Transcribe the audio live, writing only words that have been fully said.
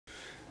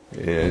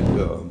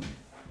And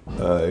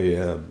I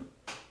am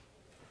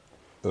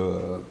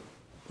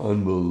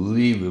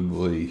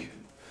unbelievably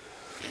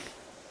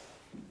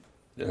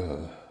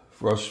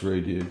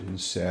frustrated and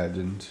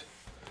saddened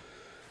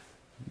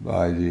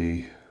by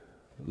the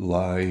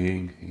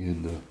lying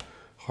in the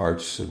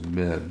hearts of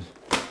men.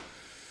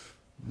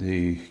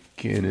 The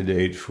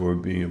candidate for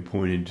being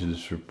appointed to the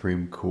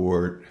Supreme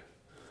Court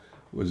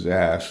was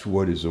asked,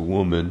 "What is a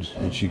woman?"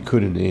 And she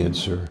couldn't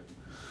answer.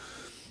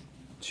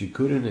 She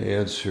couldn't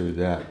answer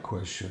that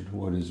question,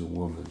 what is a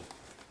woman?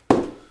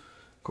 Of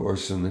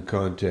course, in the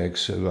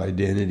context of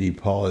identity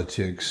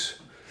politics,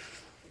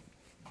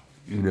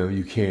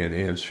 you can't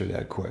answer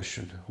that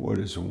question. What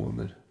is a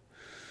woman?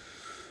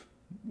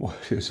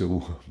 What is a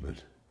woman?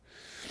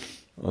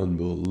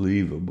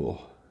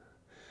 Unbelievable.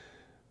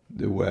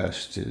 The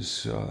West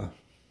is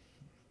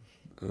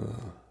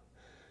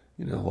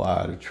in a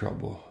lot of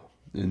trouble.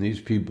 And these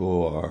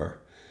people are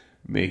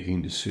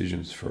making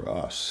decisions for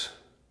us.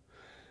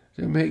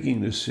 They're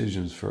making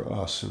decisions for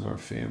us and our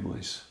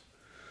families.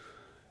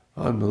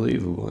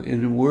 Unbelievable.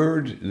 In a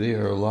word, they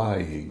are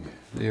lying.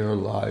 They are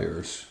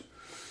liars.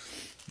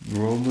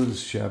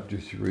 Romans chapter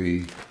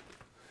 3,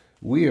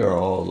 we are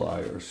all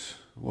liars.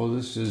 Well,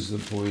 this is the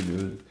point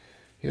of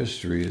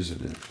history,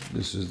 isn't it?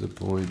 This is the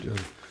point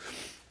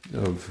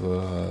of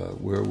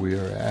where we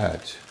are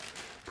at.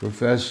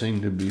 Professing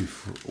to be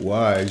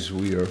wise,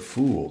 we are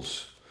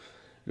fools.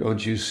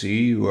 Don't you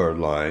see you are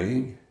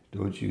lying?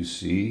 Don't you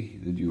see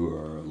that you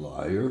are a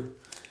liar?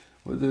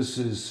 Well, this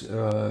is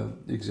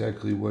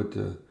exactly what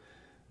the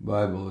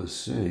Bible is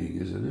saying,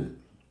 isn't it?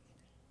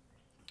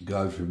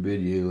 God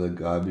forbid, yea, let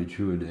God be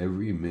true and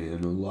every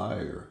man a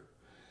liar,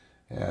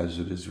 as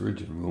it is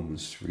written,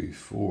 Romans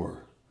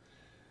 3:4,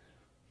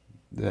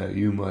 that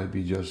you might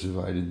be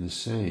justified in the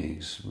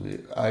sayings.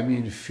 I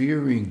mean,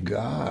 fearing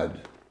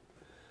God.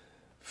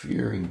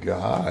 Fearing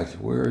God.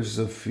 Where is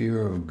the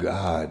fear of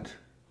God?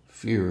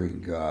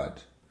 Fearing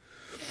God.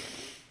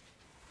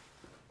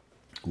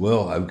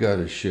 Well, I've got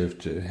to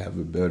shift to have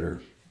a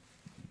better.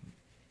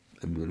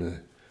 I'm going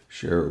to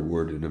share a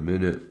word in a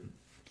minute.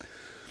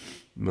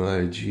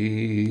 My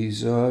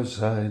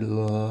Jesus, I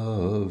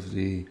love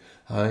thee.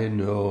 I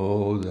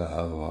know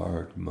thou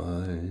art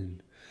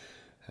mine.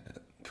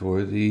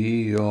 For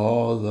thee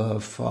all the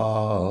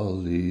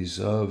follies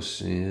of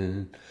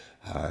sin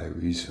I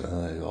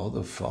resign. All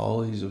the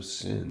follies of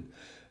sin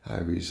I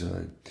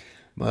resign.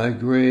 My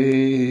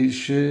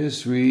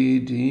gracious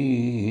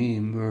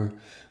Redeemer,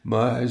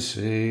 my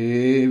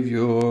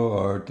Savior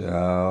art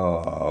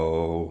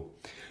thou.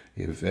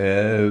 If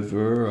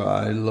ever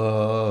I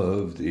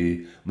love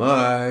thee,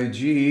 my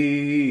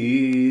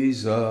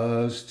Jesus,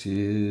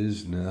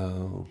 'tis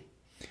now.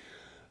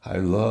 I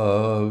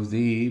love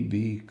thee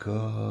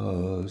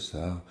because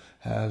thou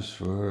hast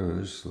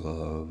first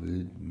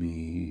loved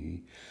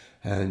me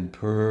and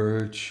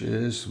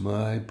purchased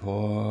my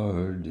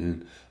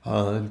pardon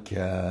on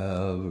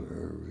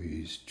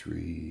Calvary's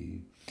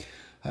tree.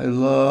 I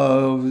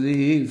love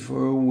thee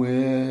for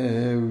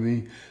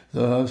wearing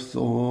the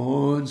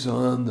thorns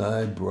on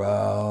thy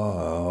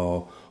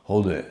brow.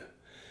 Hold it.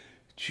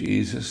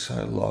 Jesus,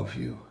 I love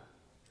you.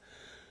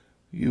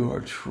 You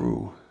are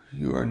true.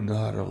 You are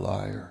not a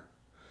liar.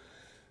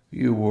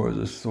 You wore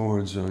the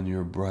thorns on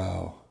your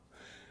brow.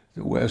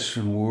 The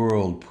Western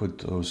world put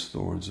those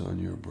thorns on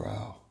your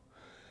brow.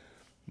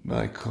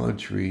 My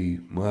country,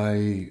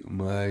 my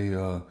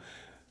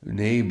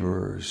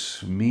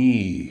neighbors,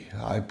 me,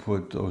 I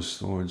put those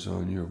thorns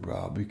on your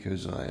brow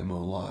because I am a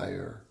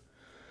liar.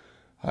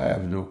 I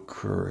have no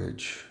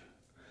courage.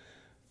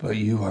 But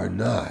you are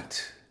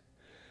not.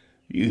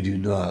 You do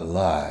not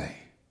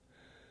lie.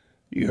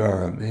 You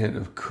are a man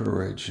of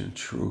courage and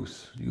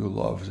truth. You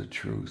love the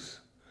truth.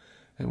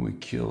 And we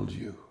killed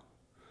you.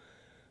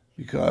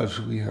 Because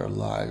we are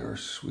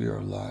liars. We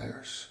are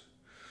liars.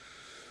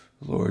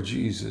 Lord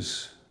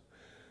Jesus,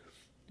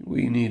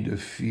 we need the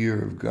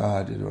fear of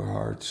God in our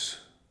hearts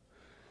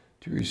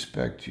to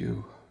respect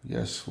you.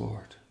 Yes,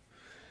 Lord.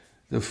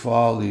 The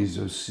follies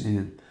of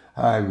sin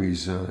I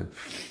resign.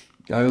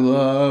 I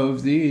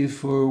love thee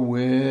for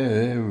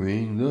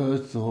wearing the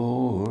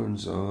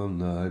thorns on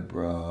thy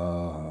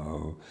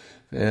brow.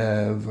 If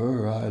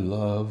ever I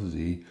love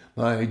thee,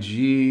 my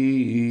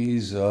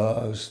Jesus,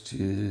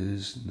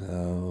 'tis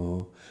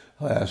now.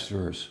 Last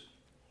verse.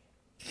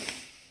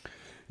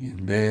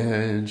 In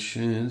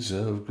mansions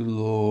of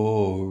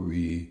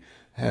glory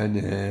and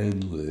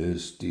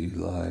endless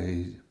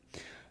delight,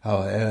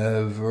 I'll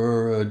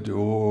ever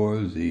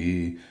adore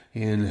thee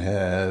in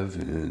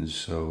heaven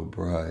so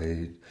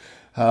bright.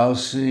 I'll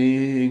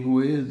sing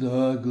with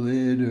a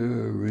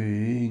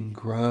glittering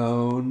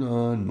crown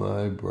on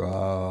my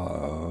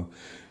brow.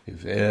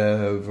 If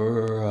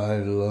ever I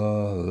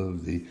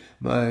love thee,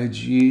 my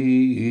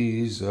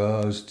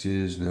Jesus,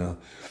 'tis now.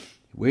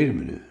 Wait a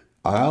minute.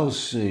 I'll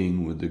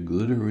sing with the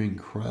glittering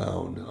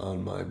crown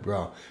on my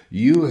brow.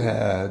 You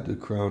had the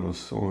crown of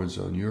thorns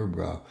on your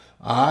brow.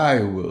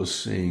 I will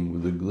sing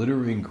with the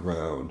glittering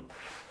crown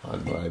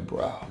on my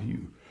brow.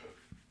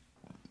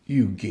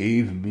 You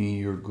gave me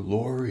your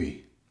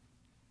glory.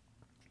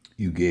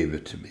 You gave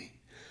it to me.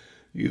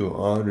 You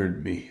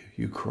honored me.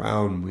 You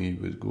crowned me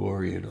with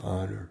glory and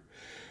honor.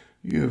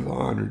 You have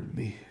honored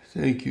me.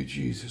 Thank you,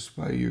 Jesus,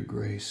 by your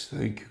grace.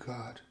 Thank you,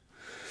 God.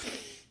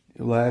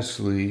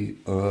 Lastly,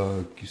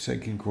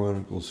 2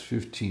 Chronicles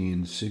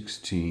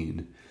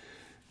 15:16.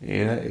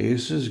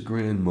 Asa's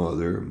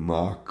grandmother,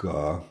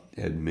 Maacah,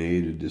 had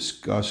made a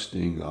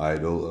disgusting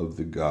idol of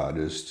the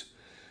goddess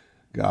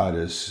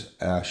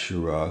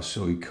Asherah,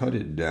 so he cut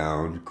it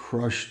down,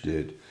 crushed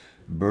it,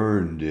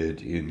 burned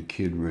it in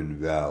Kidron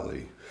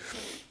Valley.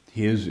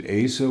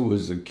 Asa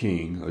was a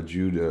king of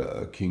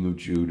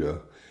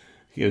Judah.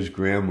 His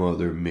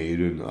grandmother made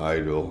an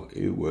idol.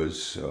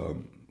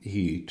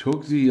 He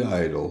took the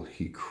idol,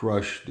 he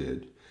crushed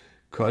it,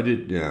 cut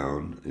it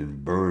down,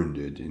 and burned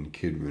it in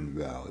Kidron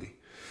Valley.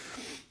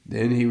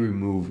 Then he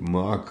removed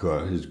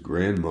Maacah, his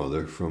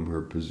grandmother, from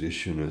her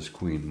position as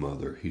queen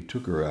mother. He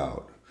took her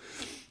out.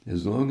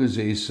 As long as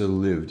Asa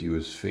lived, he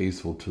was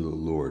faithful to the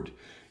Lord,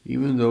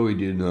 even though he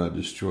did not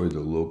destroy the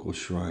local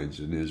shrines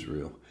in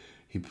Israel.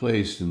 He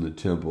placed in the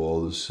temple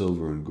all the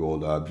silver and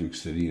gold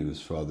objects that he and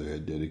his father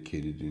had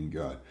dedicated in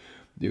God.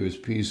 There was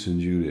peace in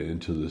Judah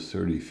until the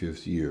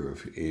 35th year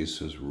of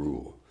Asa's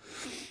rule.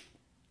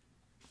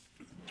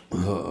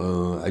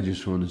 I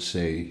just want to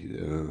say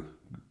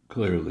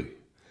clearly,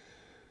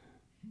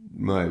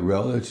 my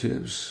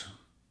relatives,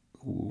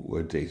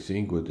 what they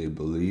think, what they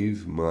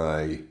believe,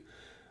 my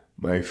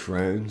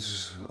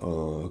friends,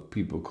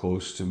 people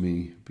close to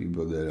me,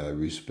 people that I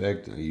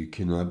respect, you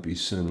cannot be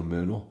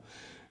sentimental.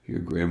 Your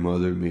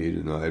grandmother made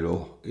an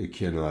idol. It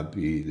cannot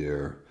be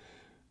there.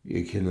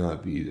 It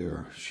cannot be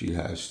there. She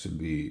has to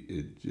be,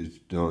 it's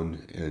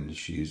done, and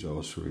she's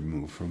also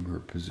removed from her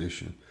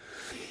position.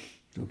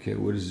 Okay,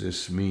 what does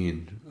this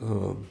mean?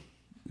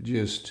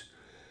 Just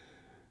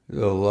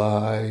the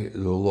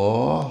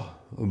law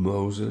of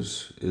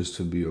Moses is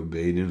to be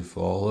obeyed and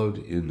followed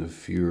in the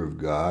fear of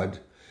God.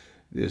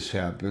 This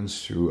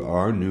happens through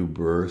our new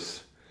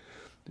birth.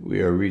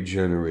 We are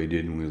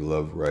regenerated and we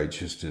love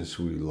righteousness.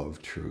 We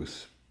love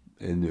truth.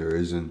 And there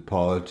isn't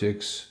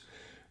politics.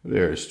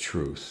 There is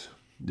truth.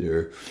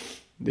 There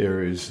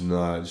is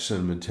not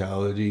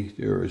sentimentality.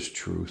 There is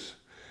truth.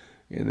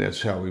 And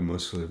that's how we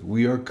must live.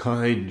 We are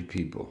kind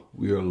people.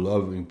 We are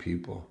loving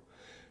people.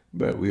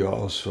 But we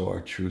also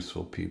are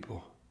truthful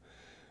people.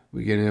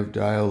 We can have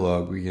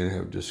dialogue. We can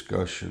have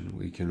discussion.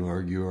 We can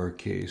argue our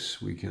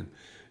case. We can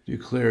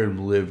declare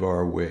and live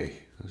our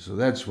way. So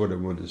that's what I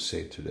wanted to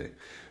say today.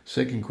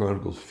 2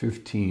 Chronicles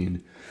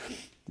 15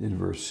 in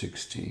verse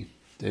 16.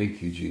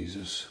 Thank you,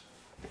 Jesus.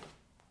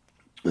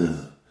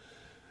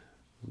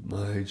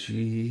 My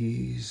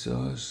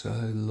Jesus,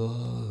 I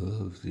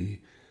love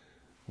thee.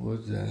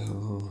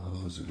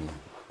 How's it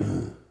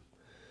going?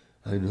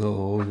 I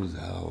know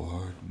thou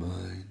art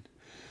mine.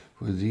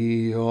 For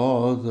thee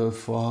all the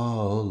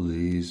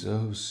follies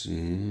of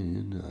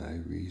sin I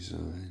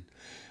resign.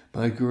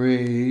 My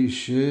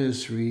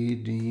gracious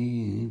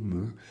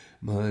Redeemer,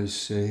 my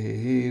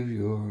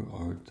Savior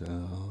art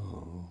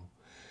thou.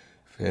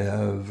 If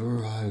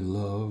ever I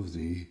love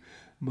thee,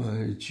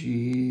 my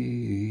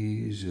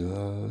Jesus,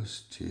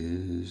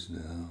 'tis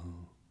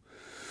now.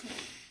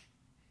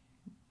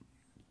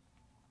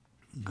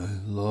 I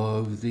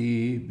love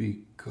thee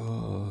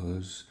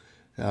because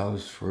thou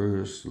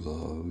first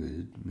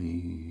loved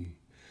me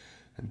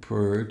and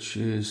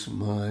purchased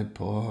my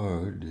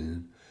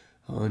pardon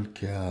on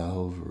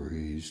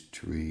Calvary's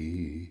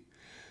tree.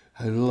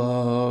 I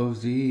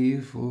love thee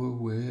for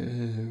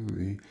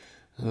wearing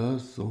the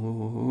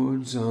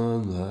thorns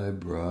on thy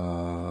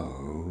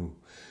brow.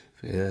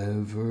 If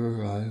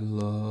ever I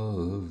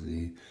love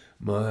thee,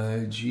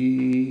 my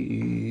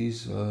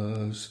Jesus,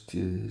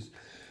 'tis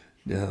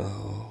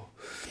now.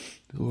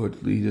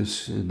 Lord, lead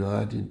us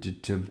not into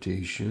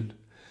temptation.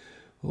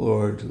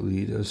 Lord,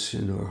 lead us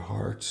in our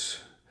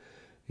hearts,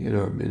 in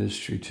our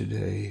ministry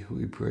today.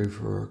 We pray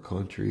for our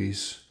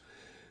countries,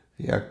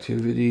 the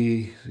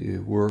activity, the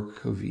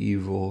work of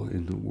evil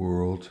in the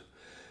world.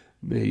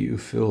 May you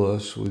fill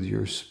us with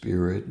your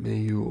Spirit. May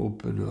you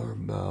open our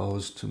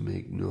mouths to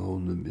make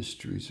known the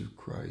mysteries of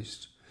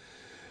Christ.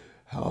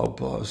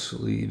 Help us,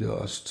 lead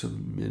us to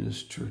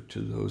minister to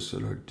those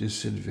that are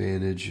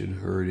disadvantaged and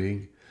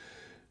hurting.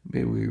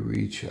 May we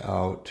reach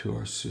out to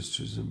our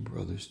sisters and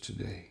brothers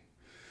today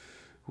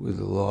with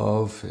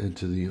love, and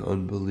to the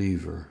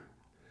unbeliever.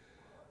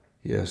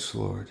 Yes,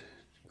 Lord,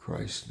 in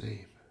Christ's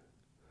name.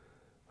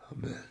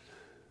 Amen.